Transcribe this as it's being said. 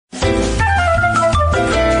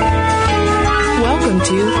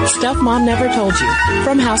to Stuff Mom Never Told You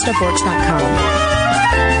from HowStuffWorks.com.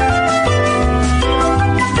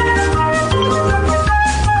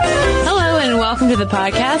 Welcome to the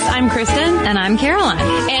podcast. I'm Kristen. And I'm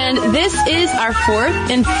Caroline. And this is our fourth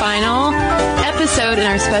and final episode in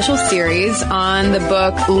our special series on the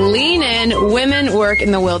book Lean In, Women Work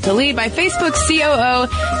in the Will to Lead by Facebook COO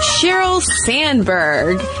Sheryl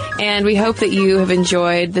Sandberg. And we hope that you have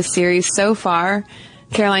enjoyed the series so far.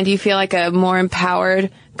 Caroline, do you feel like a more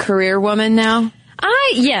empowered career woman now?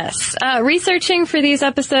 Yes. Researching for these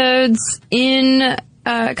episodes in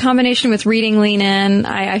combination with reading Lean In,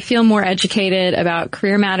 I feel more educated about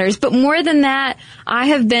career matters. But more than that, I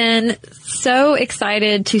have been so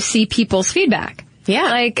excited to see people's feedback. Yeah.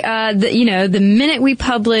 Like, the minute we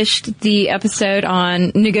published the episode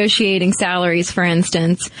on negotiating salaries, for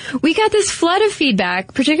instance, we got this flood of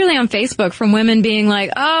feedback, particularly on Facebook, from women being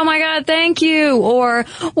like, oh my God, thank you. Or,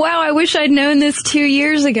 wow, I wish I'd known this 2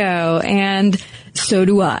 years ago. And so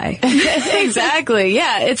do I. Exactly.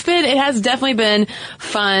 Yeah. It has definitely been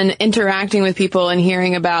fun interacting with people and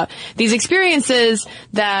hearing about these experiences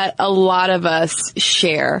that a lot of us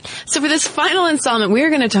share. So for this final installment, we're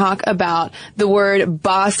going to talk about the word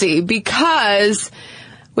bossy because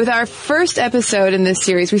with our first episode in this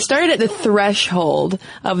series, we started at the threshold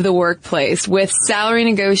of the workplace with salary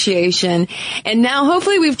negotiation. And now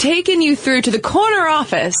hopefully we've taken you through to the corner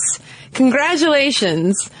office.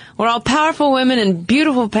 Congratulations. We're all powerful women in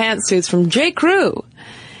beautiful pantsuits from J. Crew.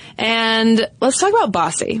 And let's talk about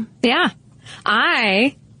bossy. Yeah.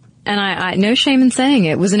 I no shame in saying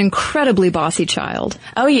it, was an incredibly bossy child.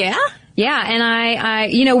 Oh, yeah? Yeah,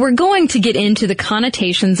 and we're going to get into the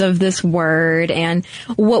connotations of this word and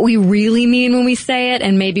what we really mean when we say it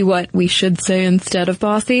and maybe what we should say instead of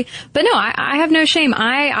bossy. But no, I have no shame.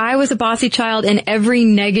 I was a bossy child in every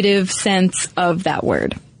negative sense of that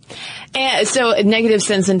word. And so a negative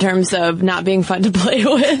sense in terms of not being fun to play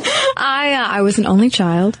with. I was an only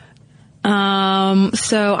child.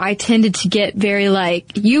 So I tended to get very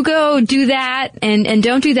like, you go do that and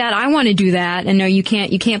don't do that. I want to do that. And no, you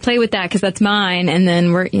can't play with that because that's mine. And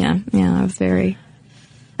then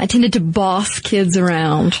I tended to boss kids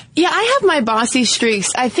around. Yeah, I have my bossy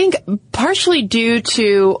streaks, I think partially due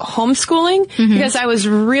to homeschooling because I was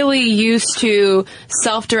really used to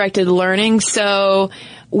self-directed learning. So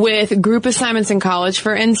with group assignments in college,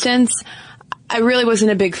 for instance, I really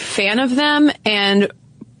wasn't a big fan of them and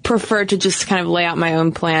preferred to just kind of lay out my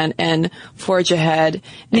own plan and forge ahead.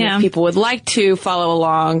 And if people would like to follow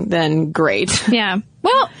along, then great. Yeah.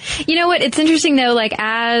 Well, you know what? It's interesting though,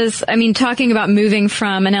 talking about moving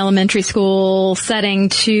from an elementary school setting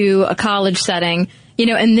to a college setting,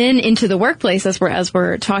 and then into the workplace as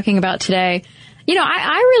we're talking about today.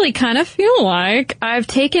 I really kind of feel like I've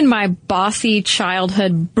taken my bossy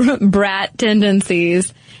childhood brat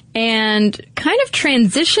tendencies and kind of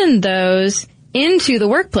transitioned those into the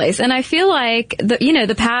workplace. And I feel like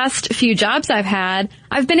the past few jobs I've had,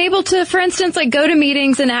 I've been able to, for instance, like go to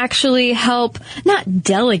meetings and actually help, not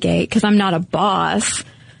delegate because I'm not a boss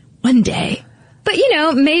one day, but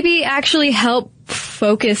maybe actually help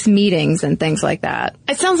focus meetings and things like that.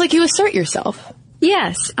 It sounds like you assert yourself.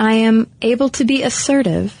 Yes, I am able to be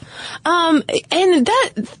assertive. And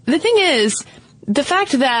the thing is, the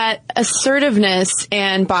fact that assertiveness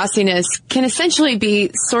and bossiness can essentially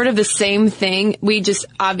be sort of the same thing. We just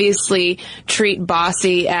obviously treat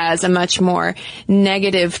bossy as a much more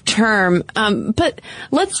negative term. But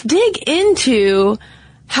let's dig into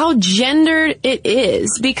how gendered it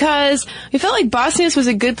is, because we felt like bossiness was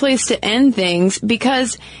a good place to end things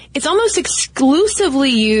because it's almost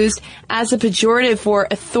exclusively used as a pejorative for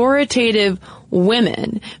authoritative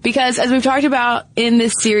women. Because as we've talked about in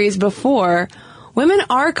this series before, women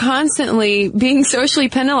are constantly being socially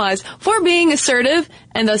penalized for being assertive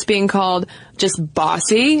and thus being called just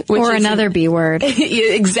bossy. Or another B word.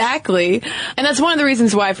 Exactly. And that's one of the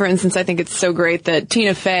reasons why, for instance, I think it's so great that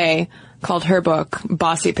Tina Fey called her book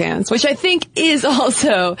Bossy Pants, which I think is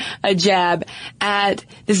also a jab at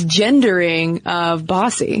this gendering of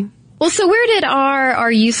bossy. Well, so where did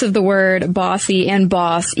our use of the word bossy and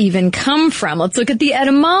boss even come from? Let's look at the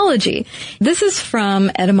etymology. This is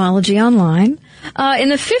from Etymology Online. In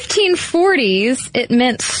the 1540s, it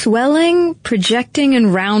meant swelling, projecting,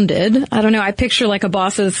 and rounded. I don't know, I picture like a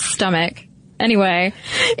boss's stomach. Anyway,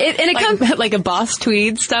 it comes like a boss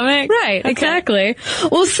tweed stomach, right? Okay. Exactly.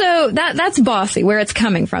 Well, so that's bossy, where it's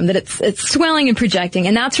coming from. That it's swelling and projecting,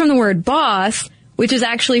 and that's from the word boss, which is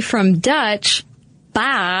actually from Dutch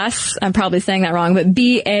baas. I'm probably saying that wrong, but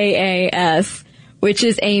B-A-A-S, which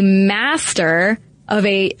is a master of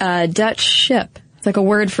a Dutch ship. It's like a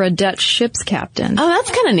word for a Dutch ship's captain. Oh,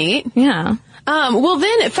 that's kind of neat. Yeah. Well,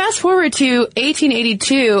 then fast forward to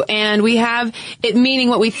 1882, and we have it meaning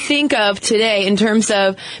what we think of today in terms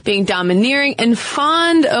of being domineering and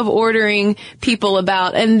fond of ordering people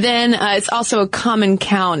about. And then it's also a common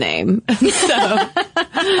cow name.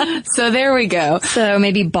 So there we go. So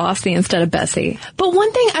maybe bossy instead of Bessie. But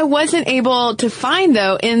one thing I wasn't able to find,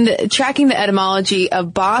 though, in tracking the etymology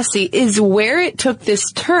of bossy is where it took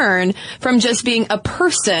this turn from just being a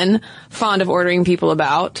person fond of ordering people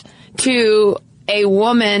about to a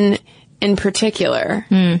woman in particular.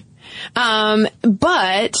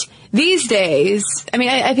 But these days, I mean,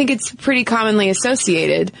 I think it's pretty commonly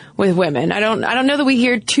associated with women. I don't know that we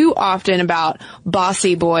hear too often about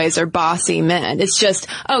bossy boys or bossy men. It's just,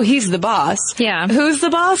 oh, he's the boss. Yeah. Who's the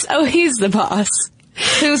boss? Oh, he's the boss.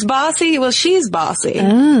 Who's bossy? Well, she's bossy.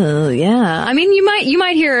 Oh, yeah. I mean, you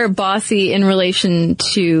might hear bossy in relation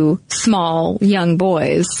to small young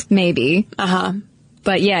boys, maybe. Uh-huh.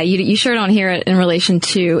 But yeah, you sure don't hear it in relation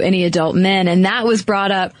to any adult men. And that was brought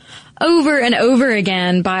up over and over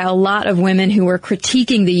again by a lot of women who were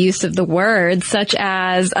critiquing the use of the word, such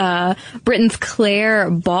as Britain's Claire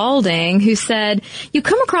Balding, who said, "You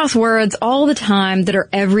come across words all the time that are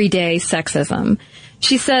everyday sexism."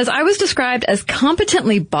 She says, "I was described as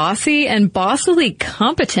competently bossy and bossily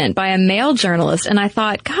competent by a male journalist, and I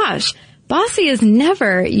thought, gosh, bossy is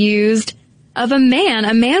never used of a man.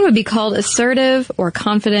 A man would be called assertive or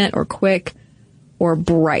confident or quick or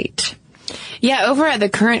bright." Yeah, over at the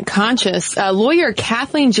Current Conscious, lawyer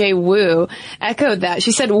Kathleen J. Wu echoed that.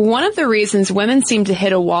 She said, "One of the reasons women seem to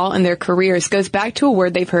hit a wall in their careers goes back to a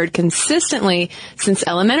word they've heard consistently since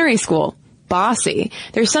elementary school. Bossy.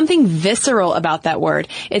 There's something visceral about that word.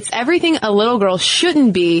 It's everything a little girl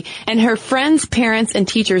shouldn't be, and her friends, parents, and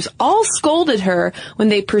teachers all scolded her when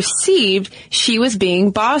they perceived she was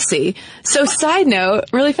being bossy." So side note,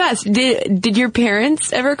 really fast, did your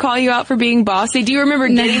parents ever call you out for being bossy? Do you remember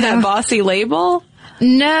getting that bossy label?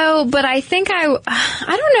 No, but I think I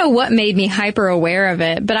don't know what made me hyper aware of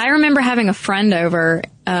it, but I remember having a friend over,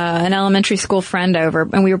 an elementary school friend over,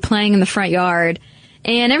 and we were playing in the front yard.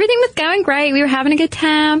 And everything was going great. We were having a good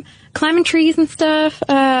time, climbing trees and stuff.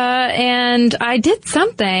 And I did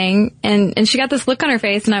something, and she got this look on her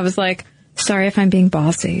face, and I was like, "Sorry if I'm being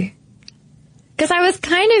bossy." 'Cause I was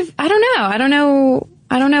kind of, I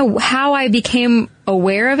don't know how I became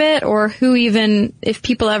aware of it, or if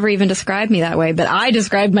people ever even described me that way, but I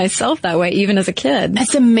described myself that way even as a kid.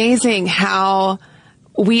 It's amazing how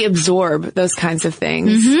we absorb those kinds of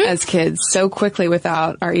things as kids so quickly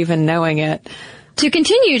without our even knowing it. To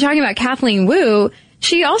continue talking about Kathleen Wu,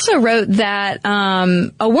 she also wrote that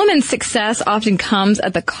a woman's success often comes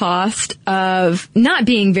at the cost of not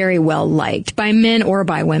being very well liked by men or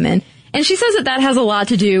by women. And she says that has a lot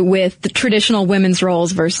to do with the traditional women's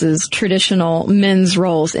roles versus traditional men's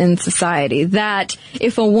roles in society. That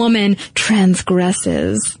if a woman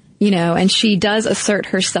transgresses, and she does assert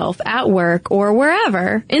herself at work or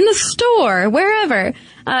wherever, in the store, wherever,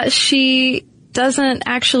 she doesn't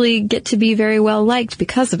actually get to be very well liked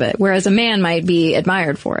because of it, whereas a man might be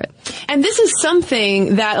admired for it. And this is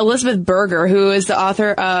something that Elizabeth Berger, who is the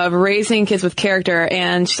author of Raising Kids with Character,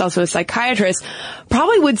 and she's also a psychiatrist,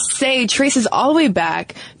 probably would say traces all the way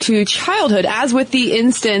back to childhood, as with the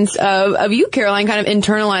instance of you, Caroline, kind of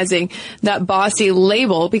internalizing that bossy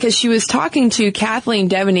label, because she was talking to Kathleen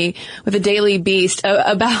Devaney with the Daily Beast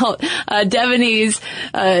about Devaney's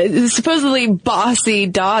supposedly bossy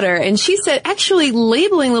daughter, and she said, actually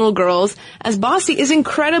labeling little girls as bossy is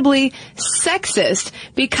incredibly sexist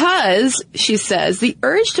because, she says, the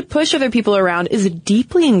urge to push other people around is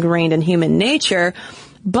deeply ingrained in human nature,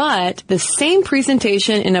 but the same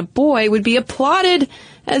presentation in a boy would be applauded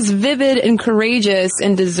as vivid and courageous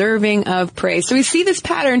and deserving of praise. So we see this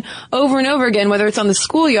pattern over and over again, whether it's on the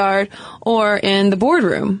schoolyard or in the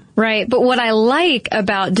boardroom. Right. But what I like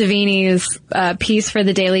about Devaney's piece for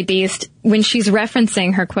the Daily Beast, when she's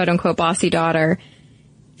referencing her quote-unquote bossy daughter,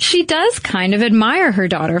 she does kind of admire her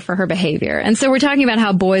daughter for her behavior. And so we're talking about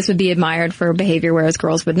how boys would be admired for behavior, whereas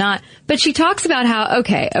girls would not. But she talks about how,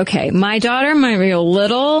 okay, my daughter might be a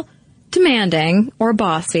little demanding or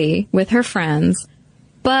bossy with her friends,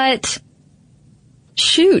 but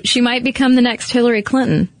shoot, she might become the next Hillary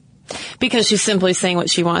Clinton. Because she's simply saying what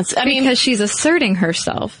she wants. Because she's asserting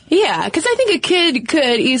herself. Yeah, because I think a kid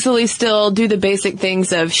could easily still do the basic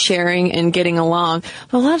things of sharing and getting along.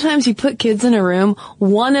 But a lot of times you put kids in a room,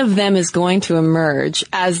 one of them is going to emerge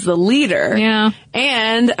as the leader. Yeah.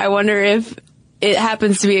 And I wonder if it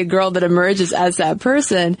happens to be a girl that emerges as that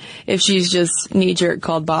person, if she's just knee-jerk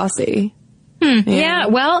called bossy. Yeah,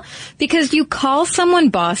 well, because you call someone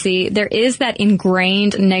bossy, there is that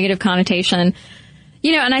ingrained negative connotation.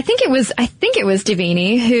 And I think it was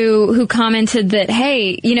Davini who commented that,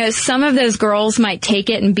 hey, some of those girls might take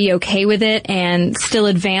it and be okay with it and still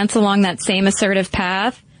advance along that same assertive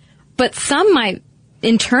path, but some might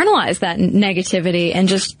internalize that negativity and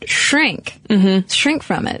just shrink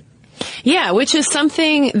from it. Yeah, which is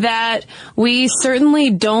something that we certainly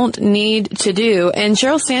don't need to do. And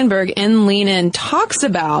Sheryl Sandberg in Lean In talks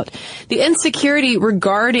about the insecurity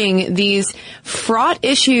regarding these fraught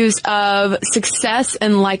issues of success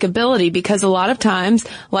and likability, because a lot of times,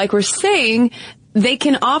 like we're saying, they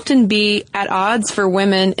can often be at odds for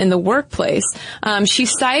women in the workplace. She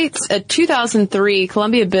cites a 2003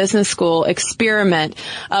 Columbia Business School experiment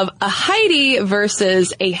of a Heidi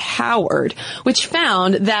versus a Howard, which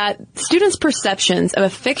found that students' perceptions of a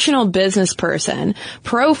fictional business person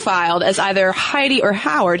profiled as either Heidi or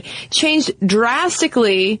Howard changed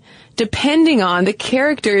drastically depending on the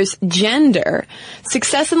character's gender.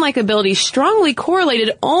 Success and likability strongly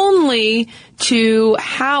correlated only to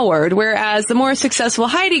Howard, whereas the more successful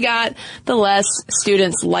Heidi got, the less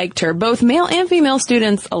students liked her, both male and female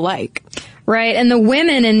students alike. Right, and the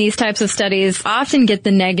women in these types of studies often get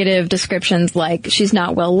the negative descriptions like she's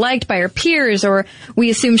not well liked by her peers, or we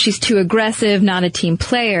assume she's too aggressive, not a team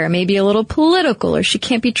player, maybe a little political, or she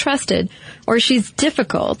can't be trusted, or she's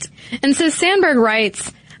difficult. And so Sandberg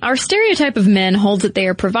writes, our stereotype of men holds that they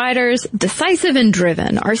are providers, decisive and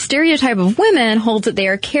driven. Our stereotype of women holds that they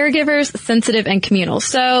are caregivers, sensitive and communal.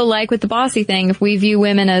 So, like with the bossy thing, if we view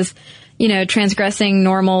women as, transgressing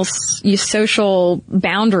normal social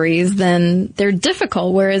boundaries, then they're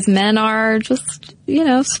difficult, whereas men are just,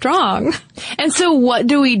 strong. And so what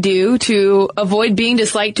do we do to avoid being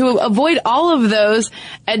disliked, to avoid all of those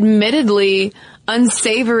admittedly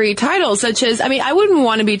unsavory titles, such as, I wouldn't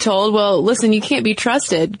want to be told, well, listen, you can't be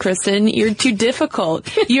trusted, Kristen. You're too difficult.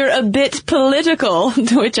 You're a bit political.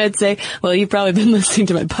 To which I'd say, well, you've probably been listening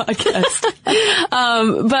to my podcast.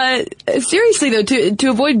 But seriously, though, to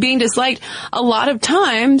avoid being disliked, a lot of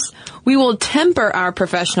times we will temper our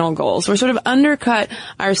professional goals. We're sort of undercut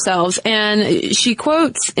ourselves. And she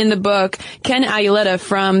quotes in the book Ken Auletta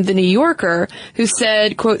from The New Yorker, who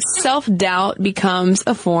said, quote, self-doubt becomes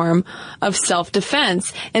a form of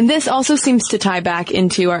self-defense. And this also seems to tie back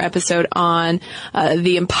into our episode on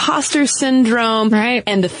the imposter syndrome, right,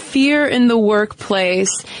 and the fear in the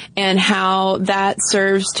workplace, and how that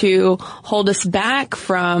serves to hold us back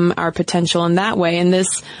from our potential in that way. And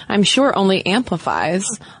this, I'm sure, only amplifies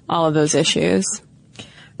all of those issues.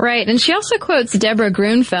 Right. And she also quotes Deborah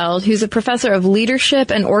Grunfeld, who's a professor of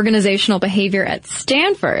leadership and organizational behavior at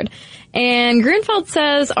Stanford. And Grunfeld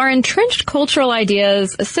says, our entrenched cultural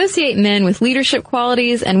ideas associate men with leadership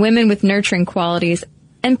qualities and women with nurturing qualities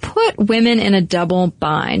and put women in a double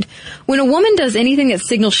bind. When a woman does anything that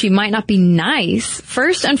signals she might not be nice,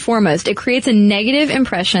 first and foremost, it creates a negative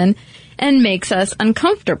impression and makes us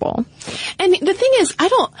uncomfortable. And the thing is, I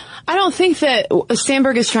don't think that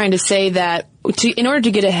Sandberg is trying to say that in order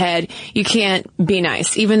to get ahead, you can't be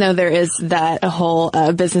nice, even though there is a whole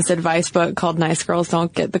business advice book called Nice Girls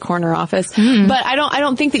Don't Get the Corner Office. But I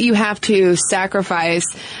don't think that you have to sacrifice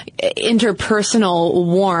interpersonal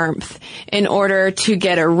warmth in order to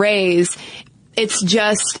get a raise. It's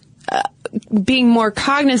just being more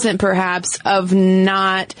cognizant, perhaps, of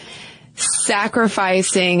not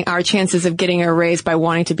sacrificing our chances of getting a raise by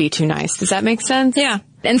wanting to be too nice. Does that make sense? Yeah.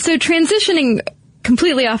 And so transitioning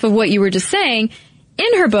completely off of what you were just saying,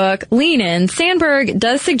 in her book, Lean In, Sandberg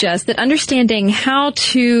does suggest that understanding how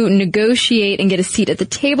to negotiate and get a seat at the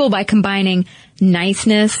table by combining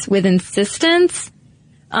niceness with insistence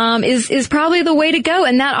is probably the way to go.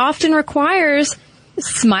 And that often requires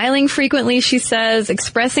smiling frequently, she says,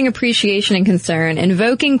 expressing appreciation and concern,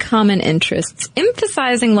 invoking common interests,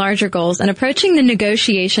 emphasizing larger goals, and approaching the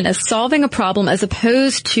negotiation as solving a problem as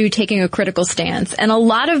opposed to taking a critical stance. And a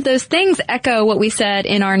lot of those things echo what we said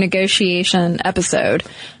in our negotiation episode,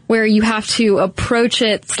 where you have to approach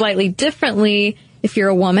it slightly differently if you're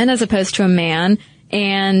a woman as opposed to a man,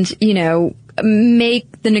 and,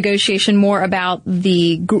 make the negotiation more about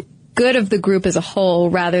the good of the group as a whole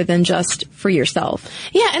rather than just for yourself.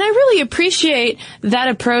 Yeah, and I really appreciate that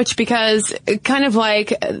approach, because kind of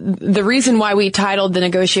like the reason why we titled the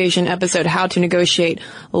negotiation episode How to Negotiate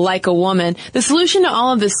Like a Woman, the solution to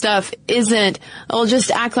all of this stuff isn't, well, just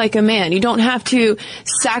act like a man. You don't have to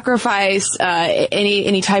sacrifice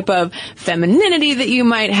any type of femininity that you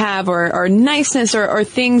might have or niceness or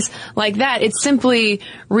things like that. It's simply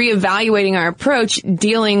reevaluating our approach,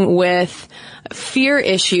 dealing with fear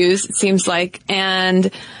issues, it seems like, and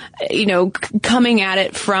coming at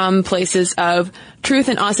it from places of truth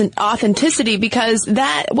and authenticity, because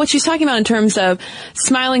what she's talking about in terms of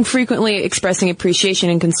smiling frequently, expressing appreciation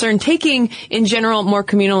and concern, taking, in general, more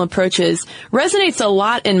communal approaches, resonates a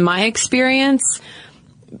lot in my experience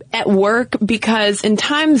at work, because in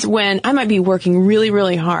times when I might be working really,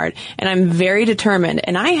 really hard and I'm very determined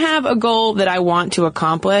and I have a goal that I want to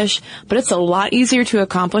accomplish, but it's a lot easier to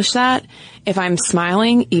accomplish that if I'm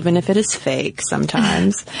smiling, even if it is fake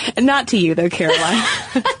sometimes. And not to you though, Caroline.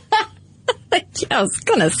 Yeah, I was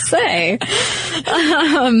gonna say.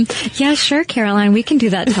 Yeah, sure, Caroline, we can do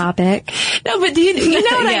that topic. No, but do you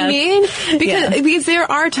know what I mean? Because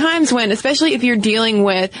there are times when, especially if you're dealing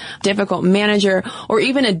with a difficult manager or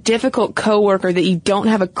even a difficult coworker that you don't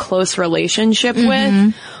have a close relationship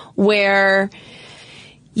with, where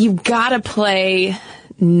you've gotta play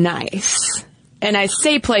nice. And I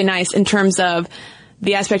say play nice in terms of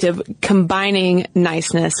the aspect of combining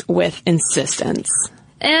niceness with insistence.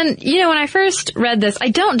 And, when I first read this, I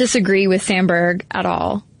don't disagree with Sandberg at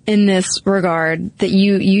all in this regard, that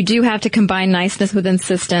you do have to combine niceness with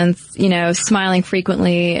insistence, smiling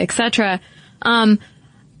frequently, etc.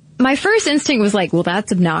 My first instinct was like, well,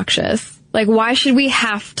 that's obnoxious. Like, why should we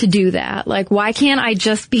have to do that? Like, why can't I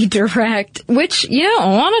just be direct? Which, a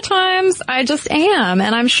lot of times I just am.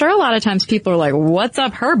 And I'm sure a lot of times people are like, what's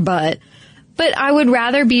up her butt? But I would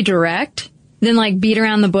rather be direct than like beat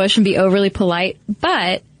around the bush and be overly polite.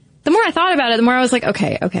 But the more I thought about it, the more I was like,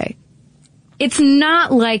 okay. It's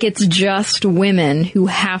not like it's just women who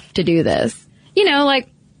have to do this.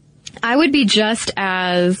 I would be just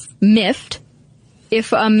as miffed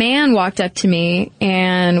if a man walked up to me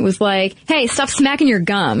and was like, hey, stop smacking your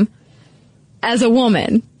gum, as a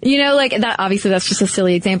woman. That, obviously that's just a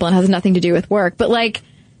silly example and has nothing to do with work. But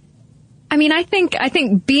I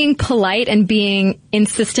think being polite and being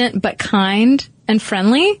insistent but kind and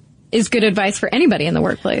friendly is good advice for anybody in the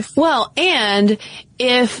workplace. Well, and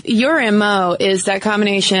if your MO is that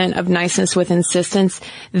combination of niceness with insistence,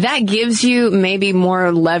 that gives you maybe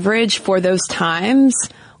more leverage for those times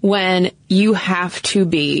when you have to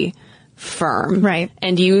be firm. Right.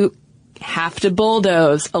 And you have to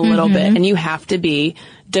bulldoze a little bit and you have to be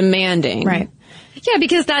demanding. Right. Yeah,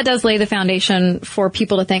 because that does lay the foundation for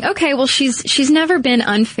people to think, okay, well, she's never been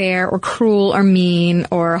unfair or cruel or mean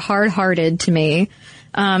or hard-hearted to me.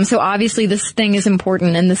 So obviously this thing is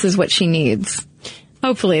important and this is what she needs.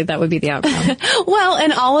 Hopefully that would be the outcome. Well,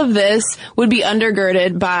 and all of this would be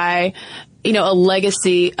undergirded by, a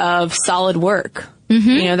legacy of solid work.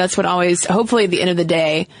 That's what always, hopefully at the end of the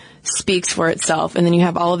day, speaks for itself. And then you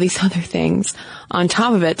have all of these other things on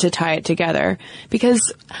top of it to tie it together.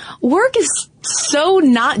 Because work is so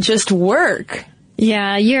not just work.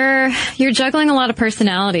 Yeah, you're juggling a lot of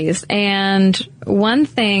personalities. And one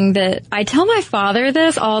thing that I tell my father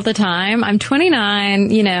this all the time. I'm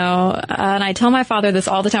 29, and I tell my father this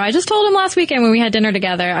all the time. I just told him last weekend when we had dinner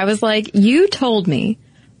together, I was like, you told me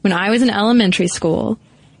when I was in elementary school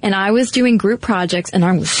and I was doing group projects and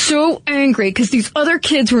I was so angry because these other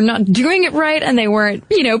kids were not doing it right and they weren't,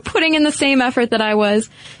 putting in the same effort that I was.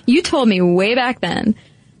 You told me way back then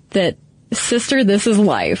that, sister, this is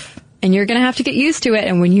life and you're going to have to get used to it.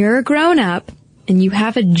 And when you're a grown up and you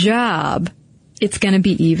have a job, it's going to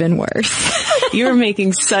be even worse. You're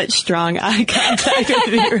making such strong eye contact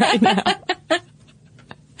with me right now.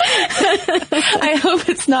 I hope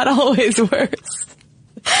it's not always worse.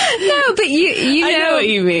 No, but you know. I know what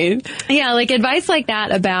you mean. Yeah, like advice like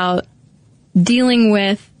that about dealing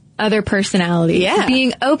with other personalities. Yeah.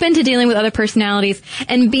 Being open to dealing with other personalities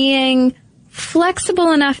and being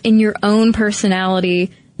flexible enough in your own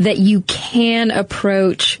personality that you can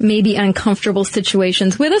approach maybe uncomfortable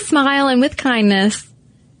situations with a smile and with kindness.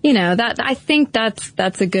 That I think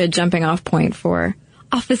that's a good jumping off point for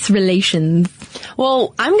office relations.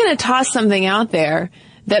 Well, I'm going to toss something out there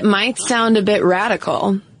that might sound a bit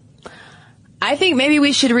radical. I think maybe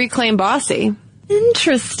we should reclaim bossy.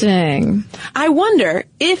 Interesting. I wonder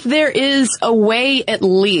if there is a way at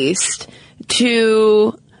least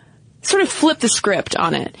to sort of flip the script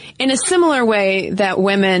on it in a similar way that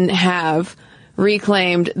women have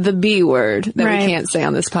reclaimed the B word that we can't say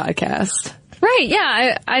on this podcast. Right.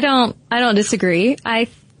 Yeah. I don't disagree. I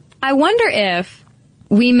wonder if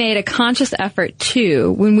we made a conscious effort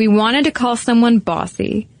too, when we wanted to call someone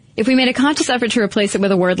bossy, if we made a conscious effort to replace it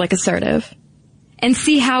with a word like assertive and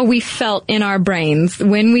see how we felt in our brains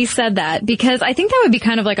when we said that, because I think that would be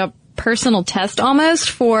kind of like a personal test almost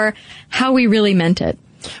for how we really meant it.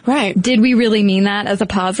 Right. Did we really mean that as a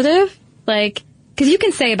positive? Like, cause you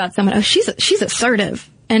can say about someone, oh, she's assertive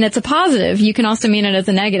and it's a positive. You can also mean it as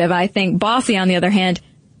a negative. I think bossy, on the other hand,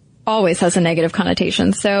 always has a negative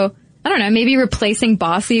connotation. So, I don't know, maybe replacing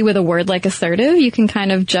bossy with a word like assertive, you can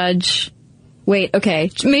kind of judge, wait,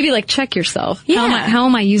 okay, maybe like check yourself. Yeah. How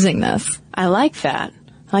am I using this? I like that.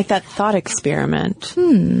 I like that thought experiment.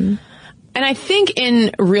 And I think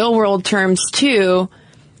in real world terms too,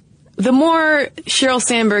 the more Sheryl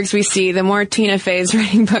Sandbergs we see, the more Tina Fey's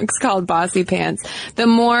writing books called Bossy Pants, the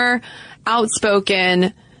more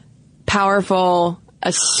outspoken, powerful,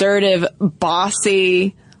 assertive,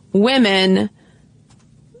 bossy women,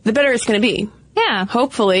 the better it's going to be. Yeah.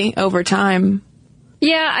 Hopefully, over time.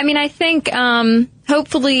 Yeah, I mean, I think,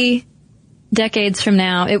 hopefully decades from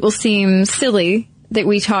now, it will seem silly that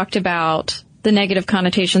we talked about the negative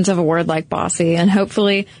connotations of a word like bossy, and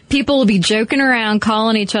hopefully people will be joking around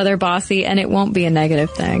calling each other bossy, and it won't be a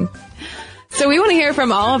negative thing. So we want to hear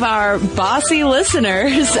from all of our bossy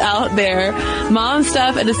listeners out there.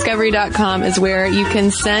 Momstuff@discovery.com is where you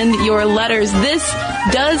can send your letters. This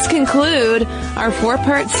does conclude our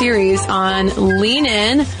 4-part series on Lean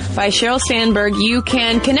In by Sheryl Sandberg. You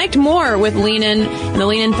can connect more with Lean In and the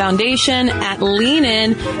Lean In Foundation at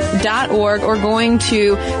leanin.org or going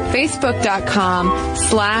to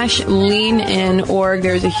facebook.com/leanin.org.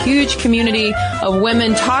 There's a huge community of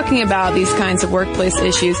women talking about these kinds of workplace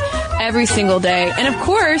issues every single day. And of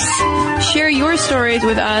course, share your stories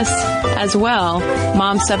with us as well.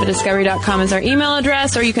 Momstuff@discovery.com is our email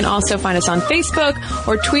address, or you can also find us on Facebook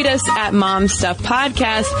or tweet us at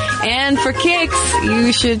MomStuffPodcast. And for kicks,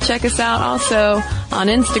 you should check us out also on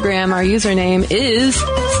Instagram. Our username is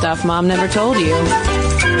Stuff Mom Never Told You.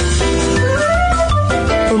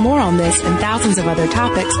 For more on this and thousands of other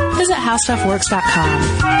topics, visit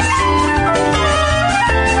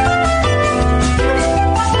HowStuffWorks.com.